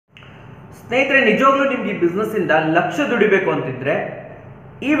ಸ್ನೇಹಿತರೆ, ನಿಜವಾಗ್ಲೂ ನಿಮ್ಗೆ ಈ ಬಿಸ್ನೆಸ್ ಇಂದ ಲಕ್ಷ ದುಡಿಬೇಕು ಅಂತಿದ್ರೆ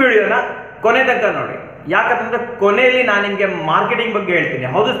ಈ ವಿಡಿಯೋನ ಕೊನೆ ತನಕ ನೋಡಿ. ಯಾಕಂತಂದ್ರೆ ಕೊನೆಯಲ್ಲಿ ನಾನು ನಿಮಗೆ ಮಾರ್ಕೆಟಿಂಗ್ ಬಗ್ಗೆ ಹೇಳ್ತೀನಿ.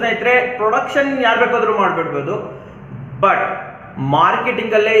 ಹೌದು ಸ್ನೇಹಿತರೆ, ಪ್ರೊಡಕ್ಷನ್ ಯಾರು ಬೇಕಾದ್ರೂ ಮಾಡ್ಬಿಡ್ಬೋದು, ಬಟ್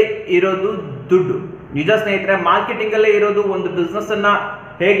ಮಾರ್ಕೆಟಿಂಗ್ ಅಲ್ಲೇ ಇರೋದು ದುಡ್ಡು. ನಿಜ ಸ್ನೇಹಿತರೆ, ಮಾರ್ಕೆಟಿಂಗ್ ಅಲ್ಲೇ ಇರೋದು ಒಂದು ಬಿಸ್ನೆಸ್ ಅನ್ನ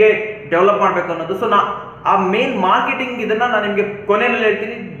ಹೇಗೆ ಡೆವಲಪ್ ಮಾಡ್ಬೇಕು ಅನ್ನೋದು. ಸೊ ಆ ಮೇನ್ ಮಾರ್ಕೆಟಿಂಗ್ ಇದನ್ನ ನಾನು ನಿಮಗೆ ಕೊನೆಯಲ್ಲಿ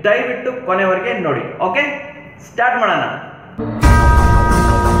ಹೇಳ್ತೀನಿ. ದಯವಿಟ್ಟು ಕೊನೆವರೆಗೆ ನೋಡಿ. ಓಕೆ, ಸ್ಟಾರ್ಟ್ ಮಾಡೋಣ.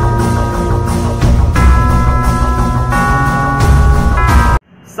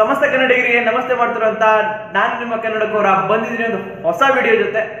 ಸಮಸ್ತ ಕನ್ನಡಿಗರಿಗೆ ನಮಸ್ತೆ ಮಾಡ್ತಿರೋಂತ ನಾನು ನಿಮ್ಮ ಕನ್ನಡಕೋರ ಬಂದಿದ್ದೀನಿ ಒಂದು ಹೊಸ ವಿಡಿಯೋ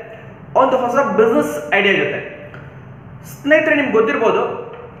ಜೊತೆ, ಒಂದು ಹೊಸ ಬಿಸ್ನೆಸ್ ಐಡಿಯಾ ಜೊತೆ. ಸ್ನೇಹಿತರೆ, ನಿಮ್ಗೆ ಗೊತ್ತಿರ್ಬೋದು,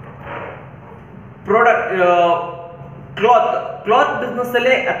 ಕ್ಲಾತ್ ಬಿಸ್ನೆಸ್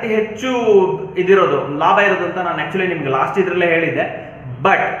ಅಲ್ಲೇ ಅತಿ ಹೆಚ್ಚು ಇದಿರೋದು, ಲಾಭ ಇರೋದು ಅಂತ ನಾನು ಆಕ್ಚುಲಿ ನಿಮ್ಗೆ ಲಾಸ್ಟ್ ಇದ್ರಲ್ಲೇ ಹೇಳಿದ್ದೆ.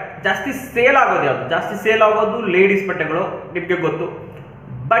 ಬಟ್ ಜಾಸ್ತಿ ಸೇಲ್ ಆಗೋದು ಯಾವುದು? ಜಾಸ್ತಿ ಸೇಲ್ ಆಗೋದು ಲೇಡೀಸ್ ಬಟ್ಟೆಗಳು, ನಿಮಗೆ ಗೊತ್ತು.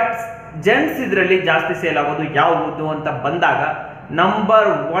 ಬಟ್ ಜೆಂಟ್ಸ್ ಇದರಲ್ಲಿ ಜಾಸ್ತಿ ಸೇಲ್ ಆಗೋದು ಯಾವುದು ಅಂತ ಬಂದಾಗ ನಂಬರ್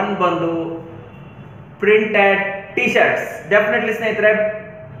 1 ಬಂದು ಪ್ರಿಂಟೆಡ್ ಟಿ ಶರ್ಟ್ಸ್. ಡೆಫಿನೆಟ್ಲಿ ಸ್ನೇಹಿತರೆ,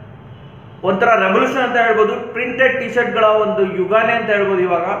 ಒಂಥರ ರೆವಲ್ಯೂಷನ್ ಅಂತ ಹೇಳ್ಬೋದು. ಪ್ರಿಂಟೆಡ್ ಟಿ ಶರ್ಟ್ಗಳ ಒಂದು ಯುಗಾನೇ ಅಂತ ಹೇಳ್ಬೋದು.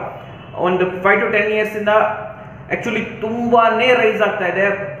 ಇವಾಗ ಒಂದು 5 to 10 years ಇಂದ ಆಕ್ಚುಲಿ ತುಂಬಾನೇ ರೈಸ್ ಆಗ್ತಾ ಇದೆ.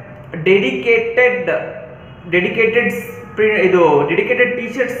 ಡೆಡಿಕೇಟೆಡ್ ಟಿ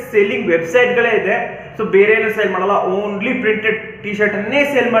ಶರ್ಟ್ ಸೇಲಿಂಗ್ ವೆಬ್ಸೈಟ್ಗಳೇ ಇದೆ. ಸೊ ಬೇರೆ ಏನು ಸೇಲ್ ಮಾಡಲ್ಲ, ಓನ್ಲಿ ಪ್ರಿಂಟೆಡ್ ಟಿ ಶರ್ಟ್ ಅನ್ನೇ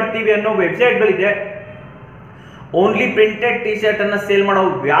ಸೇಲ್ ಮಾಡ್ತೀವಿ ಅನ್ನೋ ವೆಬ್ಸೈಟ್ಗಳಿದೆ. ಓನ್ಲಿ ಪ್ರಿಂಟೆಡ್ ಟಿ ಶರ್ಟ್ ಅನ್ನ ಸೇಲ್ ಮಾಡೋ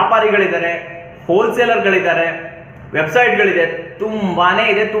ವ್ಯಾಪಾರಿಗಳಿದ್ದಾರೆ, ಹೋಲ್ಸೇಲರ್ಗಳಿದ್ದಾರೆ, ವೆಬ್ಸೈಟ್ಗಳಿದೆ.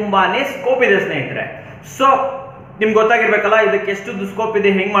 ತುಂಬಾನೇ ಸ್ಕೋಪ್ ಇದೆ ಸ್ನೇಹಿತರೆ. ಸೊ ನಿಮ್ಗೆ ಗೊತ್ತಾಗಿರ್ಬೇಕಲ್ಲ ಇದಕ್ಕೆ ಎಷ್ಟು ಸ್ಕೋಪ್ ಇದೆ,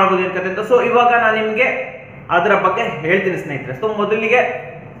 ಹೆಂಗ್ ಮಾಡ್ಬೋದು ಅಂತ. ಸೊ ಇವಾಗ ನಾನು ನಿಮ್ಗೆ ಅದರ ಬಗ್ಗೆ ಹೇಳ್ತೀನಿ ಸ್ನೇಹಿತರೆ. ಸೊ ಮೊದಲಿಗೆ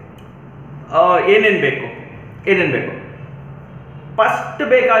ಏನೇನ್ ಬೇಕು ಫಸ್ಟ್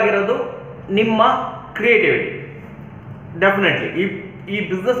ಬೇಕಾಗಿರೋದು ನಿಮ್ಮ ಕ್ರಿಯೇಟಿವಿಟಿ. ಡೆಫಿನೆಟ್ಲಿ ಈ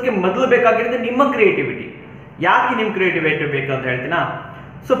ಬಿಸ್ನೆಸ್ಗೆ ಮೊದಲು ಬೇಕಾಗಿರೋದು ನಿಮ್ಮ ಕ್ರಿಯೇಟಿವಿಟಿ. ಯಾಕೆ ನಿಮ್ಮ ಕ್ರಿಯೇಟಿವಿಟಿ ಬೇಕು ಅಂತ ಹೇಳ್ತೀನಾ?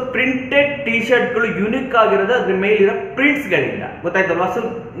 ಸೊ ಪ್ರಿಂಟೆಡ್ ಟಿ ಶರ್ಟ್ಗಳು ಯೂನಿಕ್ ಆಗಿರೋದು ಅದ್ರ ಮೇಲಿರೋ ಪ್ರಿಂಟ್ಸ್ಗಳಿಂದ, ಗೊತ್ತಾಯ್ತಲ್ವಾ? ಸೊ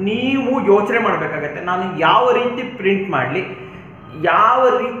ನೀವು ಯೋಚನೆ ಮಾಡಬೇಕಾಗತ್ತೆ, ನಾನು ಯಾವ ರೀತಿ ಪ್ರಿಂಟ್ ಮಾಡಲಿ, ಯಾವ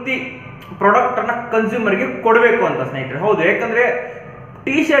ರೀತಿ ಪ್ರಾಡಕ್ಟ್ ಅನ್ನ ಕನ್ಸ್ಯೂಮರ್ಗೆ ಕೊಡಬೇಕು ಅಂತ ಸ್ನೇಹಿತರೆ. ಹೌದು, ಯಾಕಂದ್ರೆ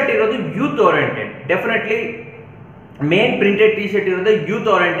ಟಿ ಶರ್ಟ್ ಇರೋದು youth oriented. Definitely main printed T shirt ಇರೋದು ಯೂತ್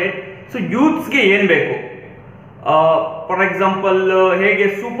ಓರಿಯೆಂಟೆಡ್. ಸೊ ಯೂತ್ಸ್ಗೆ ಏನ್ ಬೇಕು? ಫಾರ್ ಎಕ್ಸಾಂಪಲ್, ಹೇಗೆ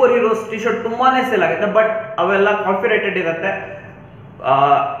ಸೂಪರ್ ಹೀರೋಸ್ ಟಿ ಶರ್ಟ್ ತುಂಬಾನೇ ಸೇಲ್ ಆಗುತ್ತೆ, ಬಟ್ ಅವೆಲ್ಲ ಕಾಪಿರೈಟೆಡ್ ಇರುತ್ತೆ.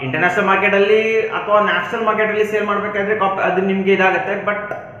 ಇಂಟರ್ನ್ಯಾಷನಲ್ ಮಾರ್ಕೆಟ್ ಅಲ್ಲಿ ಅಥವಾ ನ್ಯಾಷನಲ್ ಮಾರ್ಕೆಟ್ ಅಲ್ಲಿ ಸೇಲ್ ಮಾಡಬೇಕಾದ್ರೆ ಅದು ನಿಮ್ಗೆ ಇದಾಗುತ್ತೆ.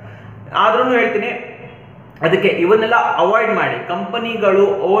 ಬಟ್ ಆದ್ರೂ ಹೇಳ್ತೀನಿ, ಅದಕ್ಕೆ ಇವನ್ನೆಲ್ಲ ಅವಾಯ್ಡ್ ಮಾಡಿ, ಕಂಪನಿಗಳು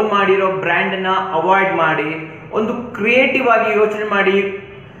ಓನ್ ಮಾಡಿರೋ ಬ್ರ್ಯಾಂಡ್ ನ ಅವಾಯ್ಡ್ ಮಾಡಿ, ಒಂದು ಕ್ರಿಯೇಟಿವ್ ಆಗಿ ಯೋಚನೆ ಮಾಡಿ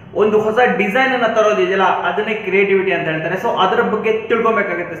ಒಂದು ಹೊಸ ಡಿಸೈನ್ ಅನ್ನ ತರೋದಿದೆಯಲ್ಲ, ಅದನ್ನೇ ಕ್ರಿಯೇಟಿವಿಟಿ ಅಂತ ಹೇಳ್ತಾರೆ. ಸೊ ಅದರ ಬಗ್ಗೆ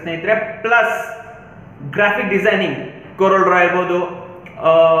ತಿಳ್ಕೊಬೇಕಾಗುತ್ತೆ ಸ್ನೇಹಿತರೆ. Plus graphic designing, coral draw ಇರ್ಬೋದು,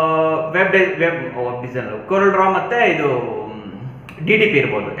 ವೆಬ್ ಡಿಸೈನ್, ಕೋರಲ್ ಡ್ರಾ ಮತ್ತೆ ಇದು DTP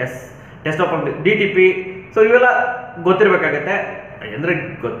ಇರ್ಬೋದು, ಡೆಸ್ಕ್ಟಾಪ್ DTP. ಸೊ ಇವೆಲ್ಲ ಗೊತ್ತಿರ್ಬೇಕಾಗತ್ತೆ. ಅಂದ್ರೆ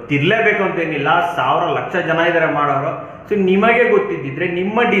ಗೊತ್ತಿರ್ಲೇಬೇಕು ಅಂತೇನಿಲ್ಲ, 1000 ಲಕ್ಷ ಜನ ಇದಾರೆ ಮಾಡೋರು. ಸೊ ನಿಮಗೆ ಗೊತ್ತಿದ್ದಿದ್ರೆ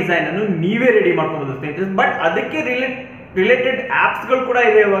ನಿಮ್ಮ ಡಿಸೈನ್ ಅನ್ನು ನೀವೇ ರೆಡಿ ಮಾಡ್ಕೊಬೋದು ಸ್ನೇಹಿತರೆ. ಬಟ್ ಅದಕ್ಕೆ ರಿಲೇಟೆಡ್ ಆಪ್ಸ್ಗಳು ಕೂಡ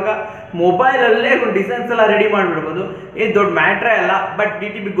ಇದೆ. ಇವಾಗ ಮೊಬೈಲ್ ಅಲ್ಲೇ ಒಂದು ಡಿಸೈನ್ಸ್ ಎಲ್ಲ ರೆಡಿ ಮಾಡಿಬಿಡ್ಬೋದು. ಏನು ದೊಡ್ಡ ಮ್ಯಾಟ್ರೇ ಅಲ್ಲ. ಬಟ್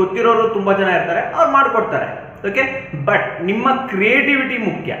DTP ಗೊತ್ತಿರೋರು ತುಂಬಾ ಜನ ಇರ್ತಾರೆ, ಅವ್ರು ಮಾಡ್ಕೊಡ್ತಾರೆ. ಓಕೆ, ಬಟ್ ನಿಮ್ಮ ಕ್ರಿಯೇಟಿವಿಟಿ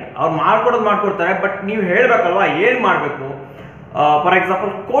ಮುಖ್ಯ. ಅವ್ರು ಮಾಡ್ಕೊಡ್ತಾರೆ, ಬಟ್ ನೀವು ಹೇಳ್ಬೇಕಲ್ವಾ ಏನ್ ಮಾಡ್ಬೇಕು. ಫಾರ್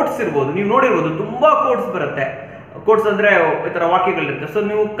ಎಕ್ಸಾಂಪಲ್ ಕೋಟ್ಸ್ ಇರ್ಬೋದು, ನೀವು ನೋಡಿರ್ಬೋದು, ತುಂಬಾ ಕೋಟ್ಸ್ ಬರುತ್ತೆ. ಕೋಟ್ಸ್ ಅಂದ್ರೆ ಈ ತರ ವಾಕ್ಯಗಳಿರುತ್ತೆ. ಸೊ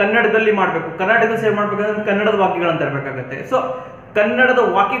ನೀವು ಕನ್ನಡದಲ್ಲಿ ಮಾಡಬೇಕು, ಕರ್ನಾಟಕ ಸೇವ್ ಮಾಡ್ಬೇಕಂದ್ರೆ ಕನ್ನಡದ ವಾಕ್ಯಗಳನ್ನ ತರಬೇಕಾಗುತ್ತೆ. ಸೊ ಕನ್ನಡದ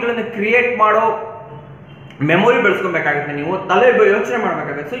ವಾಕ್ಯಗಳನ್ನು ಕ್ರಿಯೇಟ್ ಮಾಡೋ ಮೆಮೊರಿ ಬೆಳೆಸ್ಕೊಬೇಕಾಗುತ್ತೆ. ನೀವು ತಲೆ ಯೋಚನೆ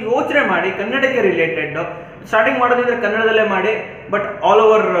ಮಾಡಬೇಕಾಗುತ್ತೆ. ಸೊ ಯೋಚನೆ ಮಾಡಿ, ಕನ್ನಡಕ್ಕೆ ರಿಲೇಟೆಡ್ ಸ್ಟಾರ್ಟಿಂಗ್ ಮಾಡೋದಿದ್ರೆ ಕನ್ನಡದಲ್ಲೇ ಮಾಡಿ. ಬಟ್ ಆಲ್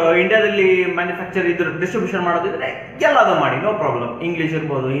ಓವರ್ ಇಂಡಿಯಾದಲ್ಲಿ ಮ್ಯಾನುಫ್ಯಾಕ್ಚರ್ ಇದ್ರ ಡಿಸ್ಟ್ರಿಬ್ಯೂಷನ್ ಮಾಡೋದಿದ್ರೆ ಎಲ್ಲದೂ ಮಾಡಿ, ನೋ ಪ್ರಾಬ್ಲಮ್. ಇಂಗ್ಲಿಷ್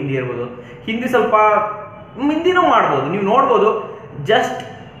ಇರ್ಬೋದು, ಹಿಂದಿ ಇರ್ಬೋದು. ಹಿಂದಿನೂ ಮಾಡ್ಬೋದು, ನೀವು ನೋಡ್ಬೋದು. ಜಸ್ಟ್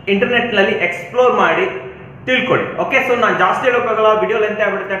ಇಂಟರ್ನೆಟ್ ನಲ್ಲಿ ಎಕ್ಸ್ಪ್ಲೋರ್ ಮಾಡಿ ತಿಳ್ಕೊಳ್ಳಿ. ಓಕೆ, ಸೊ ನಾನು ಜಾಸ್ತಿ ಹೇಳೋಕ್ಕಾಗಲ್ಲ, ವಿಡಿಯೋ ಲೆಂತ್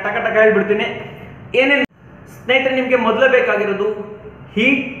ಆಗ್ಬಿಡುತ್ತೆ. ಟಕ ಹೇಳ್ಬಿಡ್ತೀನಿ. ಏನೇನು ಸ್ನೇಹಿತರೆ, ನಿಮಗೆ ಮೊದಲೇ ಬೇಕಾಗಿರೋದು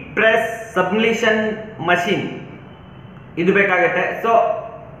ಹೀಟ್ ಪ್ರೆಸ್ ಸಬ್ಲಿಮೇಷನ್ ಮಷೀನ್, ಇದು ಬೇಕಾಗುತ್ತೆ. ಸೊ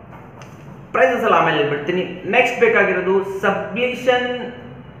ಪ್ರೈಸಸ್ ಎಲ್ಲ ಆಮೇಲೆ ಹೇಳ್ಬಿಡ್ತೀನಿ. ನೆಕ್ಸ್ಟ್ ಬೇಕಾಗಿರೋದು sublimation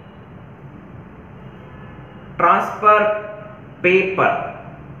transfer paper,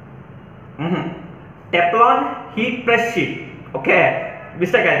 Teflon heat press sheet. Okay,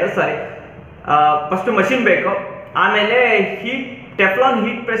 mistake ಆಯ್ತು, ಸಾರಿ. ಫಸ್ಟ್ ಮಷಿನ್ ಬೇಕು, ಆಮೇಲೆ ಟೆಫ್ಲಾನ್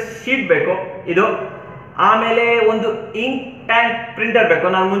ಹೀಟ್ ಪ್ರೆಸ್ ಶೀಟ್ ಬೇಕು ಇದು. ಆಮೇಲೆ ಒಂದು ಇಂಕ್ ಟ್ಯಾಂಕ್ ಪ್ರಿಂಟರ್ ಬೇಕು.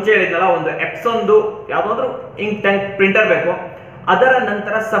 ನಾನು ಮುಂಚೆ ಹೇಳಿದ್ನಲ್ಲ, ಒಂದು ಎಪ್ಸೊಂದು ಯಾವುದಾದ್ರೂ ಇಂಕ್ ಟ್ಯಾಂಕ್ ಪ್ರಿಂಟರ್ ಬೇಕು. ಅದರ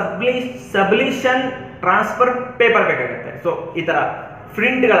ನಂತರ ಸಬ್ಲಿಮೇಷನ್ ಟ್ರಾನ್ಸ್ಫರ್ ಪೇಪರ್ ಬೇಕಾಗುತ್ತೆ. ಸೊ ಈ ತರ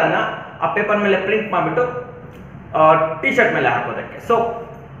ಪ್ರಿಂಟ್ಗಳನ್ನ ಆ ಪೇಪರ್ ಮೇಲೆ ಪ್ರಿಂಟ್ ಮಾಡಿಬಿಟ್ಟು ಟಿ ಶರ್ಟ್ ಮೇಲೆ ಹಾಕೋದಕ್ಕೆ. ಸೊ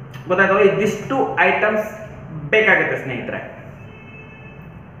ಗೊತ್ತಾಯ್ತಲ್ಲ, ಇದಿಷ್ಟು ಐಟಮ್ಸ್ ಬೇಕಾಗುತ್ತೆ ಸ್ನೇಹಿತರೆ.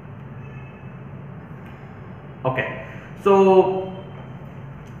 ಓಕೆ, ಸೊ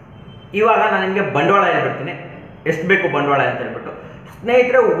ಇವಾಗ ನಾನು ನಿಮಗೆ ಬಂಡವಾಳ ಹೇಳ್ಬಿಡ್ತೀನಿ, ಎಷ್ಟು ಬೇಕು ಬಂಡವಾಳ ಅಂತ ಹೇಳ್ಬಿಟ್ಟು.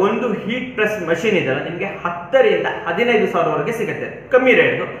 ಸ್ನೇಹಿತರೆ, ಒಂದು ಹೀಟ್ ಪ್ರೆಸ್ ಮಷೀನ್ ಇದೆಯಲ್ಲ ನಿಮಗೆ 10 ರಿಂದ 15,000ವರೆಗೆ ಸಿಗುತ್ತೆ, ಕಮ್ಮಿ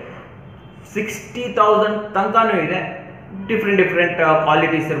ರೇಟ್ದು. 60,000 ತನಕನೂ ಇದೆ. ಡಿಫ್ರೆಂಟ್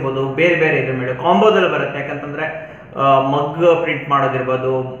ಕ್ವಾಲಿಟೀಸ್ ಇರ್ಬೋದು, ಬೇರೆ ಬೇರೆ ಇದ್ರ ಮೇಲೆ ಕಾಂಬೋದಲ್ಲಿ ಬರುತ್ತೆ. ಯಾಕಂತಂದ್ರೆ ಮಗ್ print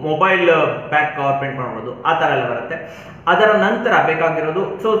ಮಾಡೋದಿರ್ಬೋದು, mobile back cover print ಮಾಡ್ಬೋದು, ಆ ಥರ ಎಲ್ಲ ಬರುತ್ತೆ. ಅದರ ನಂತರ ಬೇಕಾಗಿರೋದು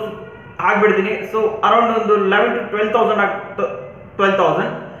ಸೊ ಆಗ್ಬಿಡ್ತೀನಿ. ಸೊ ಅರೌಂಡ್ ಒಂದು 11,000 to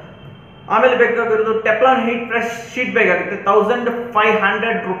 12,000. ಆಮೇಲೆ ಬೇಕಾಗಿರೋದು ಟೆಫ್ಲಾನ್ ಹೀಟ್ ಪ್ರೆಸ್ ಶೀಟ್ ಬೇಕಾಗುತ್ತೆ.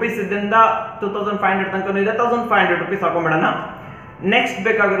 1,500 ರೂಪೀಸ್ ಇದರಿಂದ 2,500 ತನಕ ಇದೆ. 1,500 ರೂಪೀಸ್ ಹಾಕೊಂಡ್ಬಿಡೋಣ. ನೆಕ್ಸ್ಟ್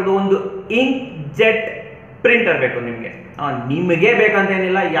ಬೇಕಾಗಿರೋದು ಒಂದು ಇಂಕ್ ಜೆಟ್ ಪ್ರಿಂಟರ್ ಬೇಕು ನಿಮಗೆ. ನಿಮಗೆ ಬೇಕಂತ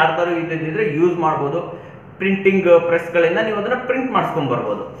ಏನಿಲ್ಲ, ಯಾರ್ದಾರು ಇದ್ದಿದ್ರೆ ಯೂಸ್ ಮಾಡ್ಬೋದು. ಪ್ರಿಂಟಿಂಗ್ ಪ್ರೆಸ್ಗಳಿಂದ ನೀವು ಅದನ್ನ ಪ್ರಿಂಟ್ ಮಾಡಿಸ್ಕೊಂಡ್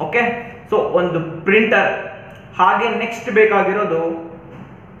ಬರ್ಬೋದು. ಓಕೆ, ಸೊ ಒಂದು ಪ್ರಿಂಟರ್. ಹಾಗೆ ನೆಕ್ಸ್ಟ್ ಬೇಕಾಗಿರೋದು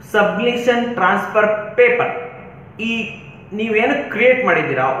ಸಬ್ಲಿಷನ್ ಟ್ರಾನ್ಸ್ಫರ್ ಪೇಪರ್. ಈ ನೀವೇನು ಕ್ರಿಯೇಟ್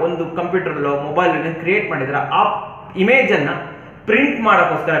ಮಾಡಿದ್ದೀರಾ, ಒಂದು ಕಂಪ್ಯೂಟರ್ಲೋ ಮೊಬೈಲ್ ಕ್ರಿಯೇಟ್ ಮಾಡಿದ್ದೀರಾ, ಆ ಇಮೇಜ್ ಅನ್ನ ಪ್ರಿಂಟ್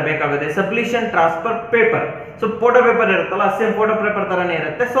ಮಾಡೋಕ್ಕೋಸ್ಕರ ಬೇಕಾಗುತ್ತೆ ಸಬ್ಲಿಷನ್ transfer paper. So photo paper ಇರುತ್ತಲ್ಲ, ಸೇಮ್ ಫೋಟೋ ಪೇಪರ್ ತರನೇ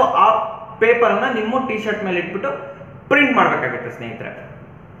ಇರುತ್ತೆ. ಸೊ ಆ ಪೇಪರ್ ಅನ್ನ ನಿಮ್ಮ ಟಿ ಶರ್ಟ್ ಮೇಲೆ ಇಟ್ಬಿಟ್ಟು ಪ್ರಿಂಟ್ ಮಾಡಬೇಕಾಗುತ್ತೆ ಸ್ನೇಹಿತರೆ.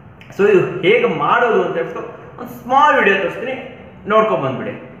 ಸೊ ಇದು ಹೇಗೆ ಮಾಡೋದು ಅಂತ ಹೇಳ್ಬಿಟ್ಟು ಒಂದು ಸ್ಮಾಲ್ ವಿಡಿಯೋ ತೋರಿಸ್ತೀನಿ, ನೋಡ್ಕೊಂಡ್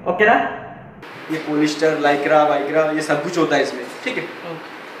ಬಂದ್ಬಿಡಿ. ಓಕೆನಾ? ये पॉलिस्टर, लाइक्रा वाइक्रा ये सब कुछ होता है इसमें, ठीक है।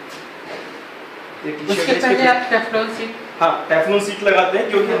 उसके पहले आप टेफ्लॉन सीट, हाँ टेफ्लॉन सीट लगाते हैं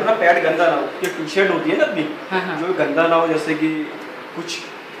क्योंकि अपना पैड गंदा ना हो। ये टी शर्ट होती है ना अपनी, जो गंदा ना हो, जैसे कि कुछ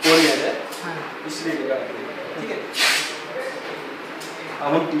हो नहीं आ जाए, इसलिए लगाते हैं, ठीक है। अब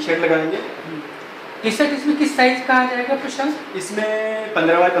हम टी शर्ट लगाएंगे। टी शर्ट इसमें किस साइज का आ जाएगा प्रशांत? इसमें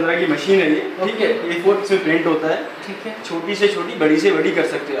 15x15 की मशीन है ये, ठीक है। A4 इसमें प्रिंट होता है, ठीक है। छोटी से छोटी, बड़ी से बड़ी कर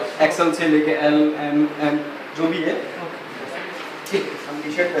सकते हो आप, एक्सल से लेके L M M जो भी है, ठीक है। हम टी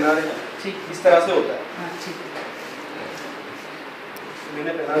शर्ट पहना रहे हैं, ठीक, इस तरह से होता है। हाँ ठीक है।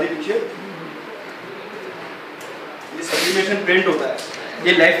 मैंने पहना दी टी शर्ट। ये सब्लिमेशन प्रिंट होता है,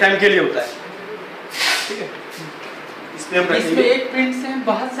 ये लाइफ टाइम के लिए होता है, ठीक है। इसमें एक प्रिंट से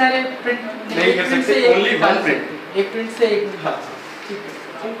बहुत सारे प्रिंट नहीं कर सकते, ओनली वन प्रिंट, एक प्रिंट से एक। हाँ ठीक है,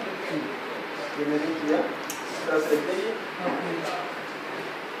 ये मैंने किया इस तरह से रखते हैं।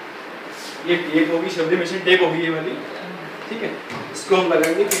 ये टेप होगी, सब्लिमेशन टेप होगी ये वाली, ठीक है। इसको हम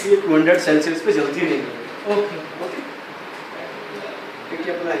लगाएंगे क्योंकि ये 200 सेल्सियस पे जलती नहीं है। ओके ओके, क्योंकि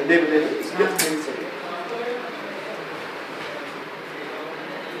अपना हिंदे बने इसलिए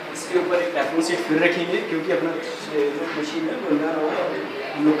इसके ऊपर एक टेफ्लॉन सीट फिर रखेंगे क्योंकि अपना जो मशीन है वो ना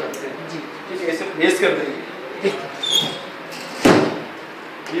हम लोग करते हैं जी, ठीक है। ऐसे प्रेस कर देंगे,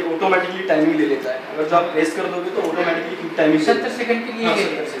 ये ऑटोमेटिकली टाइमिंग ले लेता है। अगर जो आप प्रेस कर दोगे तो ऑटोमेटिकली टाइमिंग 70 सेकंड के लिए,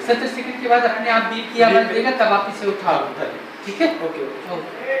 70 सेकंड के बाद अपने आप बीप की आवाज देगा, तब आप इसे उठाओ, ठीक है। Okay okay.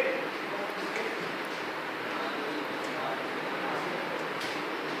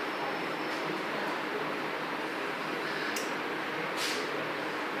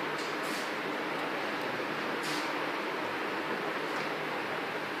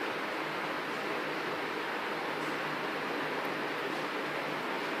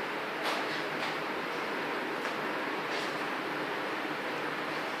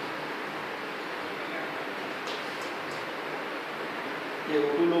 ये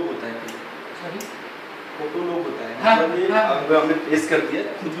ऑटो लॉक होता है, सॉरी ऑटो लॉक होता है, हाँ, मतलब ये हाँ। अगर हमने प्रेस कर दिया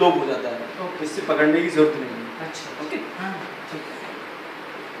खुद लॉक हो जाता है, ओके। इससे पकड़ने की जरूरत नहीं है। अच्छा ओके, हाँ ठीक है।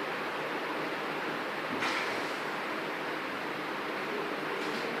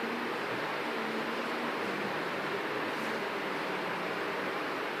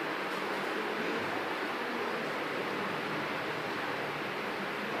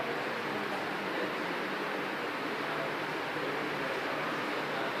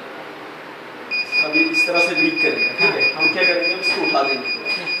 अभी इस तरह से लीक करेगा, ठीक है। हम क्या करेंगे, इसको उठा लेंगे,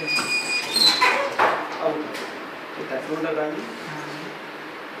 अब टेफ्लॉन लगाएंगे,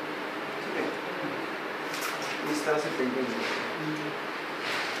 ठीक है। इस तरह से प्रिंटिंग।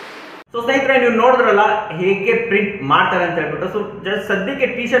 ಸೊ ಸ್ನೇಹಿತರೆ, ನೀವು ನೋಡಿದ್ರಲ್ಲ ಹೇಗೆ ಪ್ರಿಂಟ್ ಮಾಡ್ತಾರೆ ಅಂತ ಹೇಳ್ಬಿಟ್ಟು. ಸೊ ಜಸ್ಟ್ ಸದ್ಯಕ್ಕೆ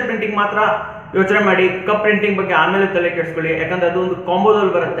ಟಿ ಶರ್ಟ್ ಪ್ರಿಂಟಿಂಗ್ ಮಾತ್ರ ಯೋಚನೆ ಮಾಡಿ, ಕಪ್ ಪ್ರಿಂಟಿಂಗ್ ಬಗ್ಗೆ ಆಮೇಲೆ ತಲೆ ಕೆಡಿಸ್ಕೊಳ್ಳಿ. ಯಾಕಂದ್ರೆ ಅದು ಒಂದು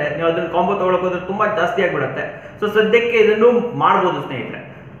ಕಾಂಬೋದಲ್ಲಿ ಬರುತ್ತೆ, ನೀವು ಅದನ್ನ ಕಾಂಬೋ ತಗೊಳಕ್ ಹೋದ್ರೆ ತುಂಬಾ ಜಾಸ್ತಿ ಆಗಿಬಿಡುತ್ತೆ. ಸೊ ಸದ್ಯಕ್ಕೆ ಇದನ್ನು ಮಾಡ್ಬೋದು ಸ್ನೇಹಿತರೆ.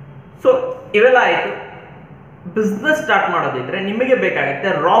 ಸೊ ಇವೆಲ್ಲ ಆಯಿತು. ಬಿಸ್ನೆಸ್ ಸ್ಟಾರ್ಟ್ ಮಾಡೋದಿದ್ರೆ ನಿಮಗೆ ಬೇಕಾಗುತ್ತೆ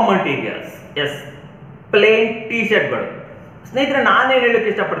ರಾ ಮಟೀರಿಯಲ್ಸ್. ಎಸ್, ಪ್ಲೇನ್ ಟಿ ಶರ್ಟ್ಗಳು. ಸ್ನೇಹಿತರೆ, ನಾನೇನು ಹೇಳಕ್ಕೆ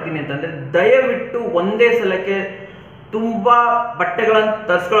ಇಷ್ಟಪಡ್ತೀನಿ ಅಂತಂದ್ರೆ, ದಯವಿಟ್ಟು ಒಂದೇ ಸಲಕ್ಕೆ ತುಂಬಾ ಬಟ್ಟೆಗಳನ್ನು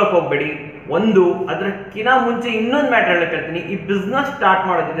ತರಿಸ್ಕೊಳಕ್ ಹೋಗ್ಬೇಡಿ. ಒಂದು, ಅದಕ್ಕಿಂತ ಮುಂಚೆ ಇನ್ನೊಂದು ಮ್ಯಾಟರ್ ಹೇಳಕ್ ಹೇಳ್ತೀನಿ. ಈ ಬಿಸ್ನೆಸ್ ಸ್ಟಾರ್ಟ್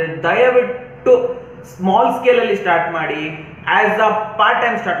ಮಾಡೋದಿದ್ರೆ ದಯವಿಟ್ಟು ಸ್ಮಾಲ್ ಸ್ಕೇಲಲ್ಲಿ ಸ್ಟಾರ್ಟ್ ಮಾಡಿ, as a part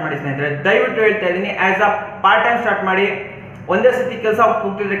time start ಮಾಡಿ ಸ್ನೇಹಿತರೆ. ದಯವಿಟ್ಟು ಹೇಳ್ತಾ ಇದ್ದೀನಿ, as a part time start ಮಾಡಿ. ಒಂದೇ ಸತಿ ಕೆಲಸ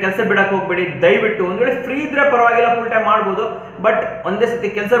ಹೋಗ್ತಿದ್ರೆ ಕೆಲಸ ಬಿಡಕ್ಕೆ ಹೋಗ್ಬೇಡಿ ದಯವಿಟ್ಟು. ಒಂದ್ ವೇಳೆ ಫ್ರೀ ಇದ್ರೆ ಪರವಾಗಿಲ್ಲ, ಫುಲ್ ಟೈಮ್ ಮಾಡ್ಬೋದು, ಬಟ್ ಒಂದೇ ಸತಿ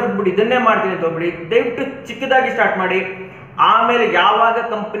ಕೆಲಸ ಬಿಟ್ಬಿಟ್ಟು ಇದನ್ನೇ ಮಾಡ್ತೀನಿ ಅಂತ ಹೋಗ್ಬಿಡಿ. ದಯವಿಟ್ಟು ಚಿಕ್ಕದಾಗಿ ಸ್ಟಾರ್ಟ್ ಮಾಡಿ. ಆಮೇಲೆ ಯಾವಾಗ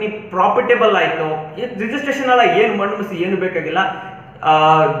ಕಂಪನಿ ಪ್ರಾಫಿಟೇಬಲ್ ಆಯಿತು, ರಿಜಿಸ್ಟ್ರೇಷನ್ ಎಲ್ಲ ಏನು ಮಣ್ಣು ಮುಸಿ ಏನು ಬೇಕಾಗಿಲ್ಲ,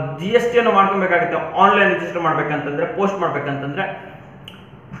 GST ಅನ್ನು ಮಾಡ್ಕೊಬೇಕಾಗುತ್ತೆ. ಆನ್ಲೈನ್ ರಿಜಿಸ್ಟರ್ ಮಾಡ್ಬೇಕಂತಂದ್ರೆ, ಪೋಸ್ಟ್ ಮಾಡ್ಬೇಕಂತಂದ್ರೆ,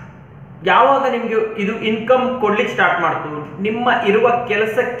 ಯಾವಾಗ ನಿಮ್ಗೆ ಇದು ಇನ್ಕಮ್ ಕೊಡ್ಲಿಕ್ಕೆ ಸ್ಟಾರ್ಟ್ ಮಾಡ್ತು, ನಿಮ್ಮ ಇರುವ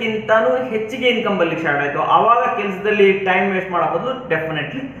ಕೆಲಸಕ್ಕಿಂತನೂ ಹೆಚ್ಚಿಗೆ ಇನ್ಕಮ್ ಬರ್ಲಿಕ್ಕೆ ಸ್ಟಾರ್ಟ್ ಆಯ್ತು, ಆವಾಗ ಕೆಲಸದಲ್ಲಿ ಟೈಮ್ ವೇಸ್ಟ್ ಮಾಡೋ ಬದಲು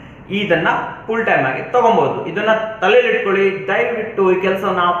ಡೆಫಿನೆಟ್ಲಿ ಇದನ್ನ ಫುಲ್ ಟೈಮ್ ಆಗಿ ತಗೊಬಹುದು. ಇದನ್ನ ತಲೆಯಲ್ಲಿ ಇಟ್ಕೊಳ್ಳಿ. ದಯವಿಟ್ಟು ಈ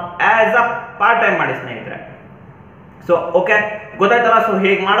ಕೆಲಸನ ಆಸ್ ಅ ಪಾರ್ಟ್ ಟೈಮ್ ಮಾಡಿ ಸ್ನೇಹಿತರೆ. ಸೊ ಓಕೆ, ಗೊತ್ತಾಯ್ತಲ್ಲ. ಸೊ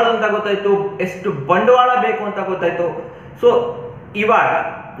ಹೇಗೆ ಮಾಡೋದು ಅಂತ ಗೊತ್ತಾಯ್ತು, ಎಷ್ಟು ಬಂಡವಾಳ ಬೇಕು ಅಂತ ಗೊತ್ತಾಯ್ತು. ಸೊ ಇವಾಗ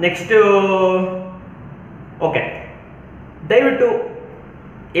ನೆಕ್ಸ್ಟ್ ಓಕೆ, ದಯವಿಟ್ಟು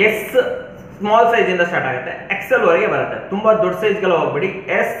ಎಸ್ ಸ್ಮಾಲ್ ಸೈಜ್ ಇಂದ ಸ್ಟಾರ್ಟ್ ಆಗುತ್ತೆ, XL ವರೆಗೆ ಬರುತ್ತೆ. ತುಂಬಾ ದೊಡ್ಡ ಸೈಜ್ಗೆಲ್ಲ ಹೋಗ್ಬೇಡಿ.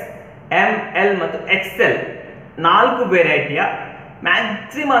 S, M, L ಮತ್ತು XL 4 ವೆರೈಟಿಯ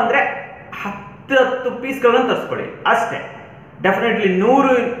ಮ್ಯಾಕ್ಸಿಮಮ್ ಅಂದ್ರೆ 10 ಪೀಸ್ಗಳನ್ನ ತರಿಸ್ಕೊಳ್ಳಿ ಅಷ್ಟೇ. ಡೆಫಿನೆಟ್ಲಿ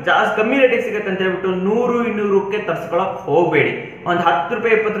 100 ಜಾಸ್ತಿ ಕಮ್ಮಿ ರೇಟಿಗೆ ಸಿಗುತ್ತೆ ಅಂತ ಹೇಳ್ಬಿಟ್ಟು 100-200ಕ್ಕೆ ತರಿಸ್ಕೊಳಕ್ ಹೋಗಬೇಡಿ. ಒಂದು 10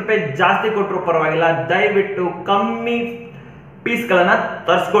 ರೂಪಾಯಿ 20 ರೂಪಾಯಿ ಜಾಸ್ತಿ ಕೊಟ್ಟರು ಪರವಾಗಿಲ್ಲ, ದಯವಿಟ್ಟು ಕಮ್ಮಿ ಪೀಸ್ಗಳನ್ನ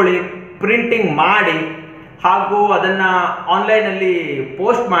ತರಿಸ್ಕೊಳ್ಳಿ. ಪ್ರಿಂಟಿಂಗ್ ಮಾಡಿ ಹಾಗೂ ಅದನ್ನ ಆನ್ಲೈನ್ ಅಲ್ಲಿ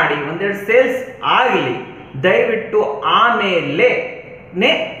ಪೋಸ್ಟ್ ಮಾಡಿ, ಒಂದೆರಡು ಸೇಲ್ಸ್ ಆಗಲಿ ದಯವಿಟ್ಟು. ಆಮೇಲೆ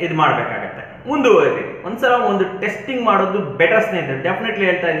ಇದು ಮಾಡಬೇಕಾಗತ್ತೆ, ಮುಂದುವರಿರಿ. ಒಂದ್ಸಲ ಒಂದು ಟೆಸ್ಟಿಂಗ್ ಮಾಡೋದು ಬೆಟರ್ ಸ್ನೇಹಿತರೆ, ಡೆಫಿನೆಟ್ಲಿ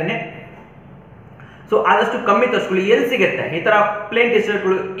ಹೇಳ್ತಾ ಇದ್ದೀನಿ. ಸೊ ಆದಷ್ಟು ಕಮ್ಮಿ ತರಿಸ್ಕೊಳ್ಳಿ. ಎಲ್ಲಿ ಸಿಗುತ್ತೆ ಈ ತರ ಪ್ಲೇನ್ ಟಿ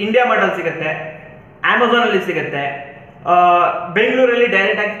ಶರ್ಟ್ಗಳು? ಇಂಡಿಯಾ ಮಾರ್ಟಲ್ಲಿ ಸಿಗುತ್ತೆ, ಅಮೆಝಾನ್ ಅಲ್ಲಿ ಸಿಗುತ್ತೆ, ಬೆಂಗಳೂರಲ್ಲಿ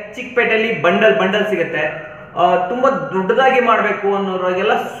ಡೈರೆಕ್ಟ್ ಆಗಿ ಚಿಕ್ಕಪೇಟೆಯಲ್ಲಿ ಬಂಡಲ್ ಸಿಗುತ್ತೆ. ತುಂಬಾ ದೊಡ್ಡದಾಗಿ ಮಾಡಬೇಕು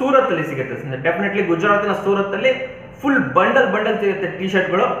ಅನ್ನೋರಿಗೆಲ್ಲ ಸೂರತ್ ಅಲ್ಲಿ ಸಿಗುತ್ತೆ. ಡೆಫಿನೆಟ್ಲಿ ಗುಜರಾತಿನ ಸೂರತ್ ಅಲ್ಲಿ ಫುಲ್ ಬಂಡಲ್ ಸಿಗುತ್ತೆ ಟಿ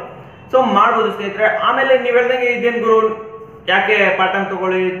ಶರ್ಟ್ಗಳು. ಸೊ ಮಾಡ್ಬೋದು ಸ್ನೇಹಿತರೆ. ಆಮೇಲೆ ನೀವು ಹೇಳ್ದಂಗೆ ಇದೇನ್ ಗುರು ಯಾಕೆ ಪಾರ್ಟ್ ಟೈಮ್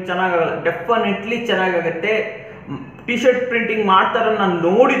ತಗೊಳ್ಳಿ, ಚೆನ್ನಾಗಲ್ಲ. ಡೆಫಿನೆಟ್ಲಿ ಚೆನ್ನಾಗಾಗುತ್ತೆ. ಟಿ ಶರ್ಟ್ ಪ್ರಿಂಟಿಂಗ್ ಮಾಡ್ತಾರ ನಾನು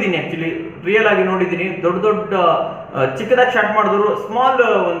ನೋಡಿದ್ದೀನಿ, ಆಕ್ಚುಲಿ ರಿಯಲ್ ಆಗಿ ನೋಡಿದ್ದೀನಿ. ದೊಡ್ಡ ಚಿಕ್ಕದಾಗಿ ಸ್ಟಾರ್ಟ್ ಮಾಡಿದ್ರು, ಸ್ಮಾಲ್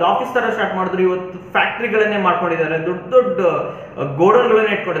ಒಂದು ಆಫೀಸ್ ತರ ಸ್ಟಾರ್ಟ್ ಮಾಡಿದ್ರು, ಇವತ್ತು ಫ್ಯಾಕ್ಟ್ರಿಗಳನ್ನೇ ಮಾಡ್ಕೊಂಡಿದ್ದಾರೆ, ದೊಡ್ಡ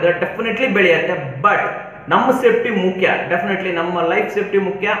ಗೋಡನ್ಗಳನ್ನೇ ಇಟ್ಕೊಂಡಿದ್ದಾರೆ. ಡೆಫಿನೆಟ್ಲಿ ಬೆಳೆಯುತ್ತೆ, ಬಟ್ ನಮ್ಮ ಸೇಫ್ಟಿ ಮುಖ್ಯ. ಡೆಫಿನೆಟ್ಲಿ ನಮ್ಮ ಲೈಫ್ ಸೇಫ್ಟಿ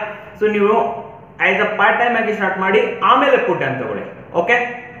ಮುಖ್ಯ. ಸೊ ನೀವು ಆಸ್ ಅ ಪಾರ್ಟ್ ಟೈಮ್ ಆಗಿ ಸ್ಟಾರ್ಟ್ ಮಾಡಿ, ಆಮೇಲೆ ಫುಲ್ ಟೈಮ್ ತಗೊಳ್ಳಿ. ಓಕೆ,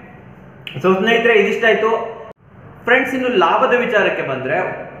 ಸೊ ಸ್ನೇಹಿತರೆ ಇದಿಷ್ಟ ಆಯ್ತು ಫ್ರೆಂಡ್ಸ್. ಇನ್ನು ಲಾಭದ ವಿಚಾರಕ್ಕೆ ಬಂದ್ರೆ,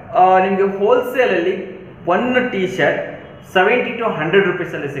 ನಿಮಗೆ ಹೋಲ್ಸೇಲ್ ಅಲ್ಲಿ 1 ಟಿ ಶರ್ಟ್ 70 to 100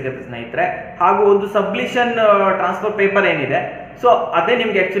 rupees ಅಲ್ಲಿ ಸಿಗುತ್ತೆ ಸ್ನೇಹಿತರೆ. ಹಾಗೂ ಒಂದು ಸಬ್ಲಿಷನ್ ಟ್ರಾನ್ಸ್ಫರ್ ಪೇಪರ್ ಏನಿದೆ, ಸೊ ಅದೇ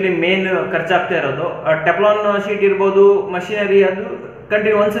ನಿಮ್ಗೆ ಆಕ್ಚುಲಿ ಮೇನ್ ಖರ್ಚಾಗ್ತಾ ಇರೋದು. ಟೆಫ್ಲಾನ್ ಶೀಟ್ ಇರ್ಬೋದು, ಮಷಿನರಿ, ಅದು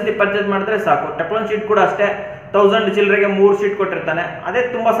ಕಂಟಿನ್ಯೂ ಒಂದ್ಸತಿ ಪರ್ಚೇಸ್ ಮಾಡಿದ್ರೆ ಸಾಕು. ಟೆಫ್ಲಾನ್ ಶೀಟ್ ಕೂಡ ಅಷ್ಟೇ, 1000 ಚಿಲ್ಲರೆಗೆ 3 ಶೀಟ್ ಕೊಟ್ಟಿರ್ತಾನೆ, ಅದೇ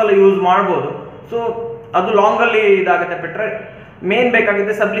ತುಂಬಾ ಸಲ ಯೂಸ್ ಮಾಡ್ಬೋದು. ಸೊ ಅದು ಲಾಂಗ್ ಅಲ್ಲಿ ಇದಾಗುತ್ತೆ ಬಿಟ್ರೆ, ಮೇನ್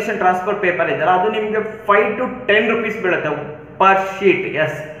ಬೇಕಾಗುತ್ತೆ ಸಬ್ಲಿಷನ್ ಟ್ರಾನ್ಸ್ಫರ್ ಪೇಪರ್ ಇದೆಯಲ್ಲ, ಅದು ನಿಮ್ಗೆ 5 to 10 rupees ಬೀಳುತ್ತೆ ಪರ್ ಶೀಟ್.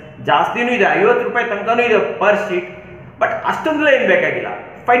 ಎಸ್, ಜಾಸ್ತಿನೂ ಇದೆ, 50 ರೂಪಾಯಿ ತನಕನೂ ಇದೆ ಪರ್ ಶೀಟ್, ಬಟ್ ಅಷ್ಟೊಂದಲೇ ಏನು ಬೇಕಾಗಿಲ್ಲ.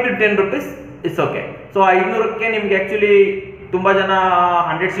 5 to 10 rupees it's okay. So 500ಕ್ಕೆ ನಿಮ್ಗೆ ಆಕ್ಚುಲಿ ತುಂಬಾ ಜನ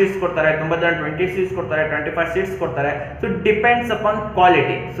 100 ಶೀಟ್ಸ್ ಕೊಡ್ತಾರೆ, ತುಂಬಾ ಜನ 20 ಶೀಟ್ಸ್ ಕೊಡ್ತಾರೆ, 25 ಶೀಟ್ಸ್ ಕೊಡ್ತಾರೆ. So depends upon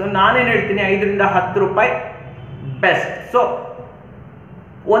quality. So ನಾನೇನು ಹೇಳ್ತೀನಿ, 5 ರಿಂದ 10 ರೂಪಾಯಿ ಬೆಸ್ಟ್. ಸೊ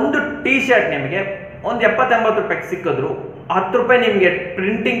ಒಂದು ಟಿ ಶರ್ಟ್ ನಿಮಗೆ ಒಂದು 70-80 ರೂಪಾಯಿಗೆ ಸಿಕ್ಕಿದ್ರು, 10 ರೂಪಾಯಿ ನಿಮಗೆ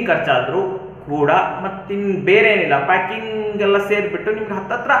ಪ್ರಿಂಟಿಂಗ್ ಖರ್ಚಾದ್ರು ಕೂಡ, ಮತ್ತಿನ್ ಬೇರೆ ಏನಿಲ್ಲ, ಪ್ಯಾಕಿಂಗ್ ಎಲ್ಲ ಸೇರಿಬಿಟ್ಟು ನಿಮ್ಗೆ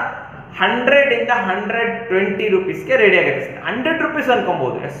ಹತ್ತತ್ರ 100 ರಿಂದ 120 ರೂಪೀಸ್ಗೆ ರೆಡಿ ಆಗುತ್ತೆ. 100 ರೂಪೀಸ್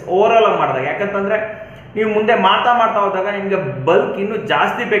ಅನ್ಕೊಬಹುದು ಎಸ್, ಓವರ್ ಆಲ್ ಮಾಡಿದಾಗ. ಯಾಕಂತಂದ್ರೆ ನೀವು ಮುಂದೆ ಮಾಡ್ತಾ ಹೋದಾಗ ನಿಮಗೆ ಬಲ್ಕ್ ಇನ್ನೂ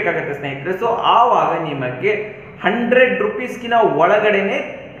ಜಾಸ್ತಿ ಬೇಕಾಗುತ್ತೆ ಸ್ನೇಹಿತರೆ. ಸೊ ಆವಾಗ ನಿಮಗೆ 100 ರೂಪೀಸ್ಗಿನ ಒಳಗಡೆನೆ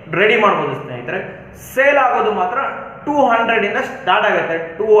ರೆಡಿ ಮಾಡ್ಬೋದು ಸ್ನೇಹಿತರೆ. ಸೇಲ್ ಆಗೋದು ಮಾತ್ರ 200 ಇಂದ ಸ್ಟಾರ್ಟ್ ಆಗುತ್ತೆ.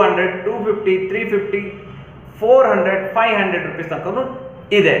 200, 250, 350, 400, 500 ರೂಪೀಸ್ ತನಕ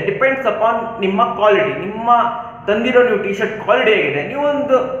ಇದೆ. ಡಿಪೆಂಡ್ಸ್ ಅಪಾನ್ ನಿಮ್ಮ ಕ್ವಾಲಿಟಿ, ನಿಮ್ಮ ತಂದಿರೋ ನೀವು ಟಿ ಶರ್ಟ್ ಕ್ವಾಲಿಟಿ ಹೇಗಿದೆ. ನೀವು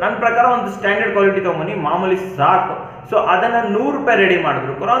ಒಂದು ನನ್ನ ಪ್ರಕಾರ ಒಂದು ಸ್ಟ್ಯಾಂಡರ್ಡ್ ಕ್ವಾಲಿಟಿ ತಗೊಂಬನ್ನಿ, ಮಾಮೂಲಿ ಸಾಕು. ಸೊ ಅದನ್ನ 100 ರೂಪಾಯಿ ರೆಡಿ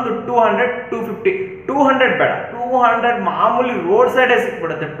ಮಾಡಿದ್ರು ಕೂಡ ಒಂದು 200, 250, 200 ಬೇಡ, 200 ಮಾಮೂಲಿ ರೋಡ್ ಸೈಡೇ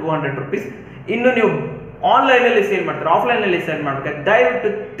ಸಿಕ್ಬಿಡುತ್ತೆ 200 ರೂಪೀಸ್. ಇನ್ನು ನೀವು ಆನ್ಲೈನ್ ಅಲ್ಲಿ ಸೇಲ್ ಮಾಡ್ತಾರೆ, ಆಫ್ಲೈನ್ ಅಲ್ಲಿ ಸೇಲ್ ಮಾಡ್ಬೇಕು, ದಯವಿಟ್ಟು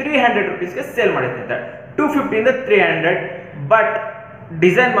 300 ರೂಪೀಸ್ಗೆ ಸೇಲ್ ಮಾಡಿರ್ತಾರೆ. 250 ಇಂದ 300, ಬಟ್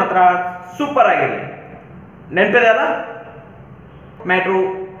ಡಿಸೈನ್ ಮಾತ್ರ ಸೂಪರ್ ಆಗಿರಲಿ. ನೆನಪಿದೆ ಅಲ್ಲ ಮ್ಯಾಟ್ರು.